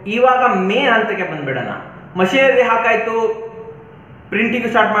 ಇವಾಗ ಮೇನ್ ಹಂತಕ್ಕೆ ಬಂದ್ಬಿಡೋಣ. ಮಷಿನರಿ ಹಾಕಾಯ್ತು, ಪ್ರಿಂಟಿಂಗ್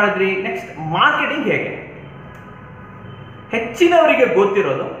ಸ್ಟಾರ್ಟ್ ಮಾಡಿದ್ರಿ, ನೆಕ್ಸ್ಟ್ ಮಾರ್ಕೆಟಿಂಗ್ ಹೇಗೆ? ಹೆಚ್ಚಿನವರಿಗೆ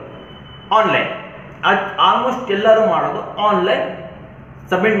ಗೊತ್ತಿರೋದು ಆನ್ಲೈನ್. ಆಲ್ಮೋಸ್ಟ್ ಎಲ್ಲರೂ ಮಾಡೋದು ಆನ್ಲೈನ್,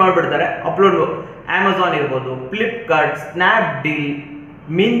 ಸಬ್ಮಿಟ್ ಮಾಡಿಬಿಡ್ತಾರೆ, ಅಪ್ಲೋಡ್. ಅಮೆಝಾನ್ ಇರ್ಬೋದು, Flipkart, Snapdeal,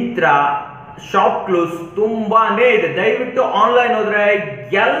 Myntra, shop clues, ತುಂಬಾನೇ ಇದೆ. ದಯವಿಟ್ಟು ಆನ್ಲೈನ್ ಹೋದ್ರೆ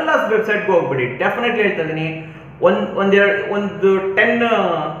ಎಲ್ಲ ವೆಬ್ಸೈಟ್ಗೆ ಹೋಗ್ಬಿಡಿ. ಡೆಫಿನೆಟ್ಲಿ ಹೇಳ್ತಾ ಇದ್ದೀನಿ, ಒಂದು 10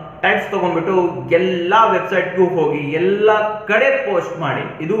 ಟೈಪ್ಸ್ ತಗೊಂಡ್ಬಿಟ್ಟು ಎಲ್ಲ ವೆಬ್ಸೈಟ್ಗೂ ಹೋಗಿ ಎಲ್ಲ ಕಡೆ ಪೋಸ್ಟ್ ಮಾಡಿ.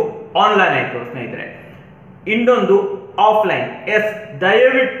 ಇದು ಆನ್ಲೈನ್ ಆಯ್ತು ಸ್ನೇಹಿತರೆ. ಇನ್ನೊಂದು ಆಫ್ಲೈನ್. ಎಸ್,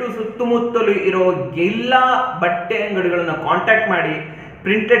 ದಯವಿಟ್ಟು ಸುತ್ತಮುತ್ತಲು ಇರೋ ಎಲ್ಲ ಬಟ್ಟೆ ಅಂಗಡಿಗಳನ್ನ ಕಾಂಟ್ಯಾಕ್ಟ್ ಮಾಡಿ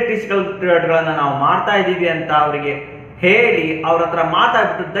ಪ್ರಿಂಟೆಡ್ ಟಿ ಶರ್ಟ್ಗಳನ್ನ ನಾವು ಮಾಡ್ತಾ ಇದ್ದೀವಿ ಅಂತ ಅವರಿಗೆ ಹೇಳಿ ಅವ್ರ ಹತ್ರ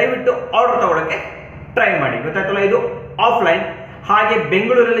ಮಾತಾಡ್ಬಿಟ್ಟು ದಯವಿಟ್ಟು ಆರ್ಡರ್ ತಗೊಳಕ್ಕೆ ಟ್ರೈ ಮಾಡಿ. ಗೊತ್ತಾಯ್ತಲ್ಲ, ಇದು ಆಫ್ಲೈನ್. ಹಾಗೆ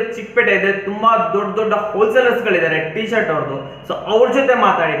ಬೆಂಗಳೂರಲ್ಲಿ ಚಿಕ್ಕಪೇಟೆ ಇದೆ, ತುಂಬಾ ದೊಡ್ಡ ದೊಡ್ಡ ಹೋಲ್ಸೇಲರ್ಸ್ಗಳಿದ್ದಾರೆ ಟಿ ಶರ್ಟ್ ಅವ್ರದ್ದು. ಸೊ ಅವ್ರ ಜೊತೆ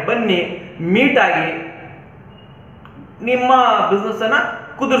ಮಾತಾಡಿ, ಬನ್ನಿ, ಮೀಟ್ ಆಗಿ ನಿಮ್ಮ ಬಿಸ್ನೆಸ್ ಅನ್ನ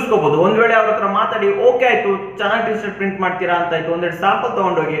ಕುದುರಿಸ್ಕೋಬಹುದು. ಒಂದ್ ವೇಳೆ ಅವ್ರ ಹತ್ರ ಮಾತಾಡಿ ಓಕೆ ಆಯ್ತು, ಚೆನ್ನಾಗಿ ಟಿ ಶರ್ಟ್ ಪ್ರಿಂಟ್ ಮಾಡ್ತೀರಾ ಅಂತ ಆಯ್ತು, ಒಂದೆರಡು ಸ್ಯಾಂಪಲ್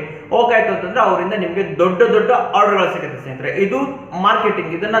ತಗೊಂಡೋಗಿ ಓಕೆ ಆಯ್ತು ಅಂತಂದ್ರೆ ಅವರಿಂದ ನಿಮಗೆ ದೊಡ್ಡ ದೊಡ್ಡ ಆರ್ಡರ್ಗಳು ಸಿಗುತ್ತೆ ಸ್ನೇಹಿತರೆ. ಇದು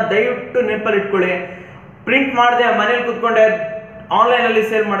ಮಾರ್ಕೆಟಿಂಗ್. ಇದನ್ನ ದಯವಿಟ್ಟು ನೆನಪಲ್ಲಿ ಇಟ್ಕೊಳ್ಳಿ. ಪ್ರಿಂಟ್ ಮಾಡದೆ ಮನೇಲಿ ಕೂತ್ಕೊಂಡೆ ಆನ್ಲೈನ್ ಅಲ್ಲಿ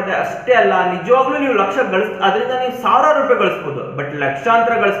ಸೇಲ್ ಮಾಡಿದೆ ಅಷ್ಟೇ ಅಲ್ಲ, ನಿಜವಾಗ್ಲೂ ನೀವು ಲಕ್ಷ ಅದರಿಂದ ನೀವು ಸಾವಿರಾರು ರೂಪಾಯಿ ಗಳಿಸ್ಬೋದು. ಬಟ್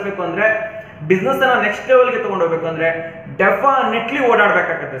ಲಕ್ಷಾಂತರ ಗಳಿಸ್ಬೇಕು ಅಂದ್ರೆ, ಬಿಸ್ನೆಸ್ ಅನ್ನ ನೆಕ್ಸ್ಟ್ ಲೆವೆಲ್ಗೆ ತಗೊಂಡೋಗ್ಬೇಕು ಅಂದ್ರೆ ಡೆಫಿನೆಟ್ಲಿ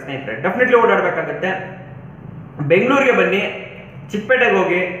ಓಡಾಡ್ಬೇಕಾಗತ್ತೆ ಸ್ನೇಹಿತರೆ, ಡೆಫಿನೆಟ್ಲಿ ಓಡಾಡ್ಬೇಕಾಗತ್ತೆ. ಬೆಂಗಳೂರಿಗೆ ಬನ್ನಿ, ಚಿಕ್ಕಪೇಟೆಗೆ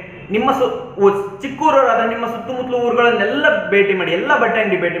ಹೋಗಿ, ನಿಮ್ಮ ಚಿಕ್ಕೂರವರಾದ್ರೆ ನಿಮ್ಮ ಸುತ್ತಮುತ್ತಲು ಊರುಗಳನ್ನೆಲ್ಲ ಭೇಟಿ ಮಾಡಿ, ಎಲ್ಲ ಬಟ್ಟೆ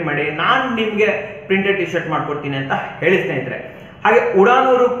ಅಂಗಡಿ ಭೇಟಿ ಮಾಡಿ. ನಾನು ನಿಮಗೆ ಪ್ರಿಂಟೆಡ್ ಟಿ ಶರ್ಟ್ ಮಾಡ್ಕೊಡ್ತೀನಿ ಅಂತ ಹೇಳಿ ಸ್ನೇಹಿತರೆ. ಹಾಗೆ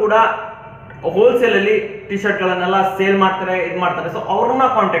ಉಡಾನೂರು ಕೂಡ ಹೋಲ್ಸೇಲ್ ಅಲ್ಲಿ ಟಿ ಶರ್ಟ್ಗಳನ್ನೆಲ್ಲ ಸೇಲ್ ಮಾಡ್ತಾರೆ, ಇದು ಮಾಡ್ತಾರೆ. ಸೊ ಅವ್ರನ್ನ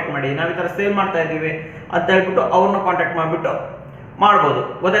ಕಾಂಟ್ಯಾಕ್ಟ್ ಮಾಡಿ, ನಾವು ಈ ತರ ಸೇಲ್ ಮಾಡ್ತಾ ಇದ್ದೀವಿ ಅಂತ ಹೇಳ್ಬಿಟ್ಟು ಅವ್ರನ್ನ ಕಾಂಟ್ಯಾಕ್ಟ್ ಮಾಡಿಬಿಟ್ಟು ಮಾಡ್ಬೋದು.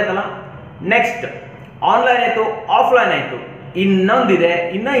 ಗೊತ್ತಾಯ್ತಲ್ಲ. ನೆಕ್ಸ್ಟ್ ಆನ್ಲೈನ್ ಆಯ್ತು, ಆಫ್ಲೈನ್ ಆಯ್ತು, ಇನ್ನೊಂದಿದೆ,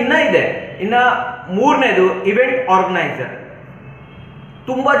 ಇನ್ನ ಇದೆ. ಇನ್ನ ಮೂರನೇದು ಇವೆಂಟ್ ಆರ್ಗನೈಸರ್.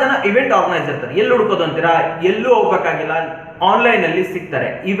 ತುಂಬಾ ಜನ ಇವೆಂಟ್ ಆರ್ಗನೈಸರ್ ಇರ್ತಾರೆ. ಎಲ್ಲಿ ಹುಡುಕೋದು ಅಂತೀರಾ? ಎಲ್ಲೂ ಹೋಗ್ಬೇಕಾಗಿಲ್ಲ, ಆನ್ಲೈನ್ ಅಲ್ಲಿ ಸಿಗ್ತಾರೆ.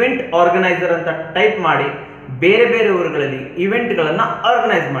 ಇವೆಂಟ್ ಆರ್ಗನೈಸರ್ ಅಂತ ಟೈಪ್ ಮಾಡಿ ಬೇರೆ ಬೇರೆ ಊರುಗಳಲ್ಲಿ ಇವೆಂಟ್ಗಳನ್ನ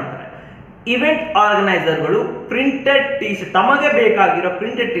ಆರ್ಗನೈಸ್ ಮಾಡ್ತಾರೆ. ಇವೆಂಟ್ ಆರ್ಗನೈಸರ್ಗಳು ಪ್ರಿಂಟೆಡ್ ಟಿ ಶರ್ಟ್, ತಮಗೆ ಬೇಕಾಗಿರೋ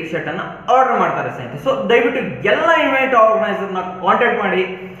ಪ್ರಿಂಟೆಡ್ ಟಿ ಶರ್ಟ್ ಅನ್ನ ಆರ್ಡರ್ ಮಾಡ್ತಾರೆ ಸ್ನೇಹಿತರೆ. ಸೊ ದಯವಿಟ್ಟು ಎಲ್ಲ ಇವೆಂಟ್ ಆರ್ಗನೈಸರ್ನ ಕಾಂಟ್ಯಾಕ್ಟ್ ಮಾಡಿ,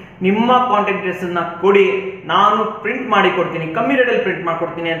 ನಿಮ್ಮ ಕಾಂಟ್ಯಾಕ್ಟ್ ಡೀಟೇಲ್ಸ್ ಅನ್ನ ಕೊಡಿ, ನಾನು ಪ್ರಿಂಟ್ ಮಾಡಿ ಕೊಡ್ತೀನಿ, ಕಮ್ಮಿ ರೇಟಲ್ಲಿ ಪ್ರಿಂಟ್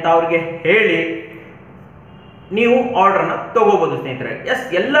ಮಾಡ್ಕೊಡ್ತೀನಿ ಅಂತ ಅವ್ರಿಗೆ ಹೇಳಿ ನೀವು ಆರ್ಡರ್ನ ತಗೋಬಹುದು ಸ್ನೇಹಿತರೆ. ಎಸ್,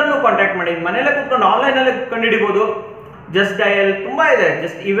 ಎಲ್ಲರನ್ನೂ ಕಾಂಟ್ಯಾಕ್ಟ್ ಮಾಡಿ, ಮನೆಯಲ್ಲೇ ಕೂತ್ಕೊಂಡು ಆನ್ಲೈನ್ ಅಲ್ಲೇ ಕಂಡುಹಿಡಿಬಹುದು. ಜಸ್ಟ್ ಡಯಲ್ ತುಂಬಾ ಇದೆ.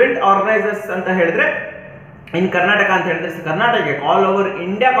 ಜಸ್ಟ್ ಇವೆಂಟ್ ಆರ್ಗನೈಸರ್ಸ್ ಅಂತ ಹೇಳಿದ್ರೆ ಇನ್ ಕರ್ನಾಟಕ ಅಂತ ಹೇಳಿದ್ರೆ ಕರ್ನಾಟಕಕ್ಕೆ ಆಲ್ ಓವರ್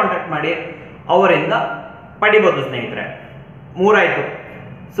ಇಂಡಿಯಾ ಕಾಂಟ್ಯಾಕ್ಟ್ ಮಾಡಿ ಅವರಿಂದ ಪಡಿಬಹುದು ಸ್ನೇಹಿತರೆ. ಮೂರಾಯ್ತು.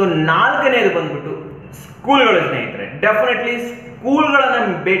 ಸೊ ನಾಲ್ಕನೇದು ಬಂದ್ಬಿಟ್ಟು ಸ್ಕೂಲ್ಗಳು ಸ್ನೇಹಿತರೆ. ಡೆಫಿನೆಟ್ಲಿ ಸ್ಕೂಲ್ಗಳನ್ನ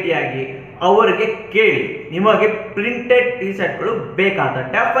ಭೇಟಿಯಾಗಿ ಅವರಿಗೆ ಕೇಳಿ, ನಿಮಗೆ ಪ್ರಿಂಟೆಡ್ ಟಿ ಶರ್ಟ್ಗಳು ಬೇಕಾದ.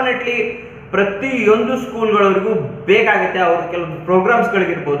 ಡೆಫಿನೆಟ್ಲಿ ಪ್ರತಿಯೊಂದು ಸ್ಕೂಲ್ಗಳವರಿಗೂ ಬೇಕಾಗುತ್ತೆ. ಅವ್ರ ಕೆಲವೊಂದು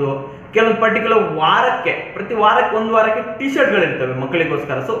ಪ್ರೋಗ್ರಾಮ್ಸ್ಗಳಿಗಿರ್ಬೋದು, ಕೆಲವೊಂದು ಪರ್ಟಿಕ್ಯುಲರ್ ವಾರಕ್ಕೆ, ಪ್ರತಿ ವಾರಕ್ಕೆ ಒಂದು ವಾರಕ್ಕೆ ಟಿ ಶರ್ಟ್ಗಳಿರ್ತವೆ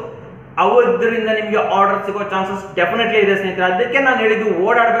ಮಕ್ಕಳಿಗೋಸ್ಕರ. ಸೊ ಅವರಿಂದ ನಿಮಗೆ ಆರ್ಡರ್ ಸಿಗೋ ಚಾನ್ಸಸ್ ಡೆಫಿನೆಟ್ಲಿ ಇದೆ ಸ್ನೇಹಿತರೆ. ಅದಕ್ಕೆ ನಾನು ಹೇಳಿದ್ದು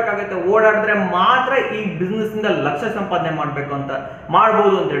ಓಡಾಡಬೇಕಾಗುತ್ತೆ. ಓಡಾಡಿದ್ರೆ ಮಾತ್ರ ಈ ಬಿಸ್ನೆಸ್ ಇಂದ ಲಕ್ಷ ಸಂಪಾದನೆ ಮಾಡಬೇಕು ಅಂತ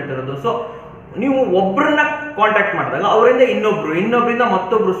ಮಾಡ್ಬೋದು ಅಂತ ಹೇಳ್ತಿರೋದು. ಸೊ ನೀವು ಒಬ್ಬರನ್ನ ಕಾಂಟ್ಯಾಕ್ಟ್ ಮಾಡಿದಾಗ ಅವರಿಂದ ಇನ್ನೊಬ್ಬರಿಂದ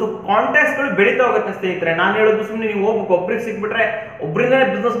ಮತ್ತೊಬ್ರು. ಸೊ ಕಾಂಟ್ಯಾಕ್ಟ್ಸ್ಗಳು ಬೆಳೀತಾ ಹೋಗುತ್ತೆ ಸ್ನೇಹಿತರೆ. ನಾನು ಹೇಳೋದು ಸುಮ್ಮನೆ ನೀವು ಹೋಗ್ಬೇಕು, ಒಬ್ರಿಗೆ ಸಿಕ್ಬಿಟ್ರೆ ಒಬ್ಬರಿಂದನೇ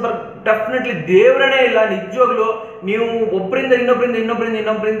ಬಿಸ್ನೆಸ್ ಡೆಫಿನೆಟ್ಲಿ ದೇವರೇ ಇಲ್ಲ. ನಿಜವಾಗ್ಲೂ ನೀವು ಒಬ್ಬರಿಂದ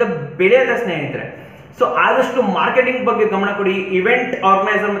ಇನ್ನೊಬ್ಬರಿಂದ ಬೆಳೆಯುತ್ತೆ ಸ್ನೇಹಿತರೆ. ಸೊ ಆದಷ್ಟು ಮಾರ್ಕೆಟಿಂಗ್ ಬಗ್ಗೆ ಗಮನ ಕೊಡಿ. ಇವೆಂಟ್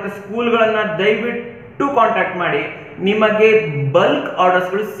ಆರ್ಗನೈಸರ್ ಮತ್ತೆ ಸ್ಕೂಲ್ಗಳನ್ನ ದಯವಿಟ್ಟು ಕಾಂಟ್ಯಾಕ್ಟ್ ಮಾಡಿ, ನಿಮಗೆ ಬಲ್ಕ್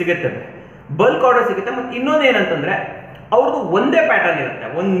ಆರ್ಡರ್ಸ್ಗಳು ಸಿಗುತ್ತವೆ. ಬಲ್ಕ್ ಆರ್ಡರ್ ಸಿಗುತ್ತೆ. ಮತ್ತೆ ಇನ್ನೊಂದು ಏನಂತಂದ್ರೆ ಅವ್ರದ್ದು ಒಂದೇ ಪ್ಯಾಟರ್ನ್ ಇರುತ್ತೆ,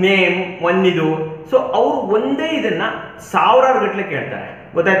 ಒಂದು ನೇಮ್, ಒಂದಿದು. ಸೊ ಅವರು ಒಂದೇ ಇದನ್ನ ಸಾವಿರಾರು ಗಟ್ಟಲೆ ಕೇಳ್ತಾರೆ.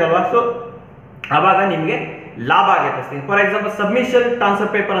 ಗೊತ್ತಾಯ್ತಲ್ವಾ? ಸೊ ಆವಾಗ ನಿಮಗೆ ಲಾಭ ಆಗುತ್ತೆ. For example submission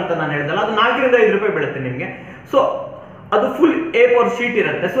transfer paper ಅಂತ ನಾನು ಹೇಳಿದಲ್ಲ, ಅದು 4 ರಿಂದ 5 ರೂಪಾಯಿ ಬೀಳುತ್ತೆ ನಿಮಗೆ. ಸೊ ಅದು ಫುಲ್ A4 ಶೀಟ್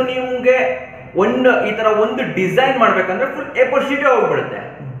ಇರುತ್ತೆ. ಸೊ ನಿಮಗೆ ಈ ತರ ಒಂದು ಡಿಸೈನ್ ಮಾಡ್ಬೇಕಂದ್ರೆ ಫುಲ್ A4 ಶೀಟೇ ಹೋಗ್ಬಿಡುತ್ತೆ.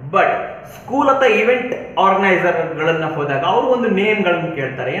 ಬಟ್ ಸ್ಕೂಲ್ ಅಥವಾ ಇವೆಂಟ್ ಆರ್ಗನೈಸರ್ಗಳನ್ನ ಹೋದಾಗ ಅವರು ಒಂದು ನೇಮ್ಗಳನ್ನ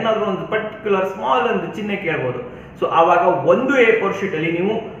ಕೇಳ್ತಾರೆ, ಏನಾದ್ರು ಒಂದು ಪರ್ಟಿಕ್ಯುಲರ್ ಸ್ಮಾಲ್ ಒಂದು ಚಿಹ್ನೆ ಕೇಳ್ಬೋದು. ಸೊ ಆವಾಗ ಒಂದು A4 ಶೀಟ್ ಅಲ್ಲಿ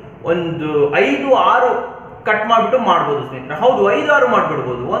ನೀವು ಒಂದು 5-6 ಕಟ್ ಮಾಡಿಬಿಟ್ಟು ಮಾಡ್ಬೋದು ಸ್ನೇಹಿತರೆ. ಹೌದು, 5-6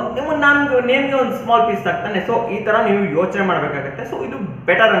 ಮಾಡ್ಬಿಡ್ಬೋದು. ನಮ್ಗೆ ನೇಮ್ಗೆ ಒಂದು ಸ್ಮಾಲ್ ಪೀಸ್ ಆಗ್ತಾನೆ. ಸೊ ಈ ತರ ನೀವು ಯೋಚನೆ ಮಾಡ್ಬೇಕಾಗತ್ತೆ. ಸೊ ಇದು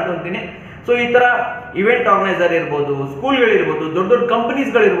ಬೆಟರ್ ಅನ್ಕೊಂತೀನಿ. ಸೊ ಈ ತರ ಇವೆಂಟ್ ಆರ್ಗನೈಸರ್ ಇರ್ಬೋದು, ಸ್ಕೂಲ್ಗಳಿರ್ಬೋದು, ದೊಡ್ಡ ದೊಡ್ಡ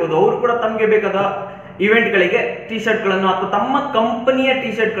ಕಂಪನೀಸ್ಗಳಿರ್ಬೋದು, ಅವರು ಕೂಡ ತಮಗೆ ಬೇಕಾದ ಇವೆಂಟ್ಗಳಿಗೆ ಟಿ ಶರ್ಟ್ಗಳನ್ನು ಅಥವಾ ತಮ್ಮ ಕಂಪನಿಯ ಟಿ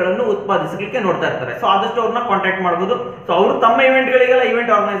ಶರ್ಟ್ಗಳನ್ನು ಉತ್ಪಾದಿಸಲಿಕ್ಕೆ ನೋಡ್ತಾ ಇರ್ತಾರೆ. ಸೊ ಆದಷ್ಟು ಅವ್ರನ್ನ ಕಾಂಟ್ಯಾಕ್ಟ್ ಮಾಡ್ಬೋದು. ಸೊ ಅವರು ತಮ್ಮ ಇವೆಂಟ್ಗಳಿಗೆಲ್ಲ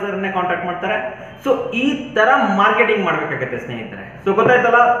ಇವೆಂಟ್ ಆರ್ಗನೈಸರ್ನೇ ಕಾಂಟ್ಯಾಕ್ಟ್ ಮಾಡ್ತಾರೆ. ಸೊ ಈ ತರ ಮಾರ್ಕೆಟಿಂಗ್ ಮಾಡ್ಬೇಕಾಗತ್ತೆ ಸ್ನೇಹಿತರೆ. ಸೊ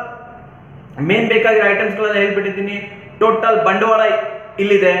ಗೊತ್ತಾಯ್ತಲ್ಲ, ಮೇನ್ ಬೇಕಾಗಿರೋ ಐಟಮ್ಸ್ಗಳೆಲ್ಲ ಹೇಳ್ಬಿಟ್ಟಿದ್ದೀನಿ. ಟೋಟಲ್ ಬಂಡವಾಳ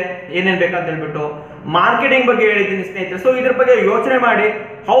ಇಲ್ಲಿದೆ, ಏನೇನ್ ಬೇಕಂತ ಹೇಳ್ಬಿಟ್ಟು ಮಾರ್ಕೆಟಿಂಗ್ ಬಗ್ಗೆ ಹೇಳಿದ್ದೀನಿ ಸ್ನೇಹಿತರೆ. ಸೊ ಇದ್ರ ಬಗ್ಗೆ ಯೋಚನೆ ಮಾಡಿ,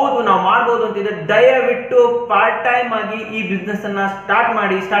 ಹೌದು ನಾವು ಮಾಡ್ಬೋದು ಅಂತಿದ್ರೆ ದಯವಿಟ್ಟು ಪಾರ್ಟ್ ಟೈಮ್ ಆಗಿ ಈ ಬಿಸ್ನೆಸ್ ಅನ್ನ ಸ್ಟಾರ್ಟ್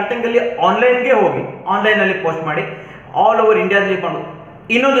ಮಾಡಿ. ಸ್ಟಾರ್ಟಿಂಗ್ ಅಲ್ಲಿ ಆನ್ಲೈನ್ಗೆ ಹೋಗಿ, ಆನ್ಲೈನ್ ಅಲ್ಲಿ ಪೋಸ್ಟ್ ಮಾಡಿ, ಆಲ್ ಓವರ್ ಇಂಡಿಯಾದಲ್ಲಿ ಮಾಡ್ಬೋದು.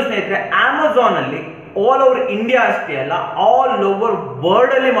 ಇನ್ನೊಂದು ಸ್ನೇಹಿತರೆ, ಅಮೆಝಾನ್ ಅಲ್ಲಿ ಆಲ್ ಓವರ್ ಇಂಡಿಯಾ ಅಷ್ಟೇ ಅಲ್ಲ, ಆಲ್ ಓವರ್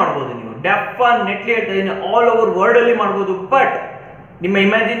ವರ್ಲ್ಡ್ ಅಲ್ಲಿ ಮಾಡ್ಬೋದು ನೀವು. ಡೆಫಿನೆಟ್ಲಿ ಹೇಳ್ತಾ ಇದ್ದೀನಿ, ಆಲ್ ಓವರ್ ವರ್ಲ್ಡ್ ಅಲ್ಲಿ ಮಾಡ್ಬೋದು. ಬಟ್ ನಿಮ್ಮ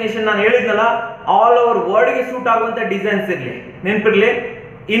ಇಮ್ಯಾಜಿನೇಷನ್, ನಾನು ಹೇಳಿದ್ನಲ್ಲ, ಆಲ್ ಓವರ್ ವರ್ಲ್ಡ್ ಗೆ ಸೂಟ್ ಆಗುವಂತ ಡಿಸೈನ್ಸ್ ಇರಲಿ, ನೆನಪಿರ್ಲಿ.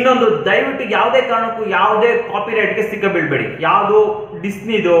 ಇನ್ನೊಂದು, ದಯವಿಟ್ಟು ಯಾವುದೇ ಕಾರಣಕ್ಕೂ ಯಾವುದೇ ಕಾಪಿ ರೈಟ್ಗೆ ಸಿಕ್ಕ ಬೀಳ್ಬೇಡಿ. ಯಾವುದು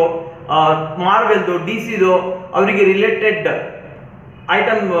ಡಿಸ್ನಿದು, ಮಾರ್ವೆಲ್ದು, ಡಿಸಿದು ಅವರಿಗೆ ರಿಲೇಟೆಡ್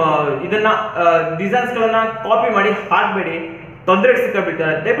ಐಟಮ್ ಇದನ್ನ ಡಿಸೈನ್ಸ್ಗಳನ್ನ ಕಾಪಿ ಮಾಡಿ ಹಾಕಬೇಡಿ, ತೊಂದರೆಗೆ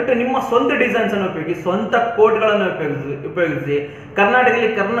ಸಿಕ್ಕಬಿಡ್ತಾರೆ. ದಯವಿಟ್ಟು ನಿಮ್ಮ ಸ್ವಂತ ಡಿಸೈನ್ಸ್ ಅನ್ನು ಉಪಯೋಗಿಸಿ, ಸ್ವಂತ ಕೋಡ್ಗಳನ್ನು ಉಪಯೋಗಿಸಿ ಕರ್ನಾಟಕದಲ್ಲಿ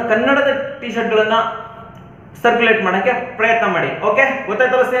ಕನ್ನಡದ ಟಿ ಶರ್ಟ್ಗಳನ್ನ ಸರ್ಕ್ಯುಲೇಟ್ ಮಾಡೋಕ್ಕೆ ಪ್ರಯತ್ನ ಮಾಡಿ. ಓಕೆ,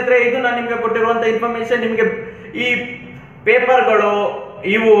 ಗೊತ್ತಾಯ್ತಲ್ಲ ಸ್ನೇಹಿತರೆ, ಇದು ನಾನು ನಿಮಗೆ ಕೊಟ್ಟಿರುವಂತ ಇನ್ಫಾರ್ಮೇಶನ್. ನಿಮಗೆ ಈ ಪೇಪರ್ಗಳು,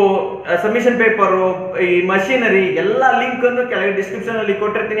 ಇವು ಸಬ್ಮಿಷನ್ ಪೇಪರು, ಈ ಮಷೀನರಿ ಎಲ್ಲ ಲಿಂಕ್ ಅನ್ನು ಕೆಳಗೆ ಡಿಸ್ಕ್ರಿಪ್ಷನ್ ಅಲ್ಲಿ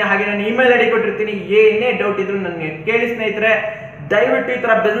ಕೊಟ್ಟಿರ್ತೀನಿ. ಹಾಗೆ ನಾನು ಇಮೇಲ್ ಐಡಿ ಕೊಟ್ಟಿರ್ತೀನಿ. ಏನೇ ಡೌಟ್ ಇದ್ರು ನನಗೆ ಕೇಳಿ ಸ್ನೇಹಿತರೆ. ದಯವಿಟ್ಟು ಈ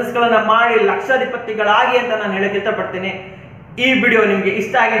ತರ ಬಿಸ್ನೆಸ್ ಗಳನ್ನ ಮಾಡಿ ಲಕ್ಷಾಧಿಪತಿಗಳಾಗಿ ಅಂತ ನಾನು ಹೇಳಕ್ ಇಷ್ಟಪಡ್ತೀನಿ. ಈ ವಿಡಿಯೋ ನಿಮ್ಗೆ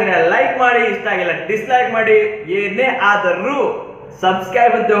ಇಷ್ಟ ಆಗಿದ್ರೆ ಲೈಕ್ ಮಾಡಿ, ಇಷ್ಟ ಆಗಿಲ್ಲ ಡಿಸ್ಲೈಕ್ ಮಾಡಿ. ಏನೇ ಆದರೂ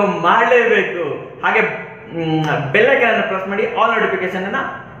ಸಬ್ಸ್ಕ್ರೈಬ್ ಅಂತೂ ಮಾಡಲೇಬೇಕು. ಹಾಗೆ ಬೆಲ್ ಐಕಾನ್ ಅನ್ನು ಪ್ರೆಸ್ ಮಾಡಿ, ಆಲ್ ನೋಟಿಫಿಕೇಶನ್ ಅನ್ನ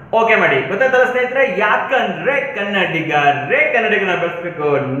ಓಕೆ ಮಾಡಿ. ಗೊತ್ತಾಯ್ತಲ್ಲ ಸ್ನೇಹಿತರೆ, ಯಾಕಂದ್ರೆ ಕನ್ನಡಿಗರೇ ಕನ್ನಡಿಗನ ಬೆಳೆಸಬೇಕು.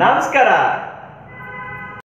 ನಮಸ್ಕಾರ.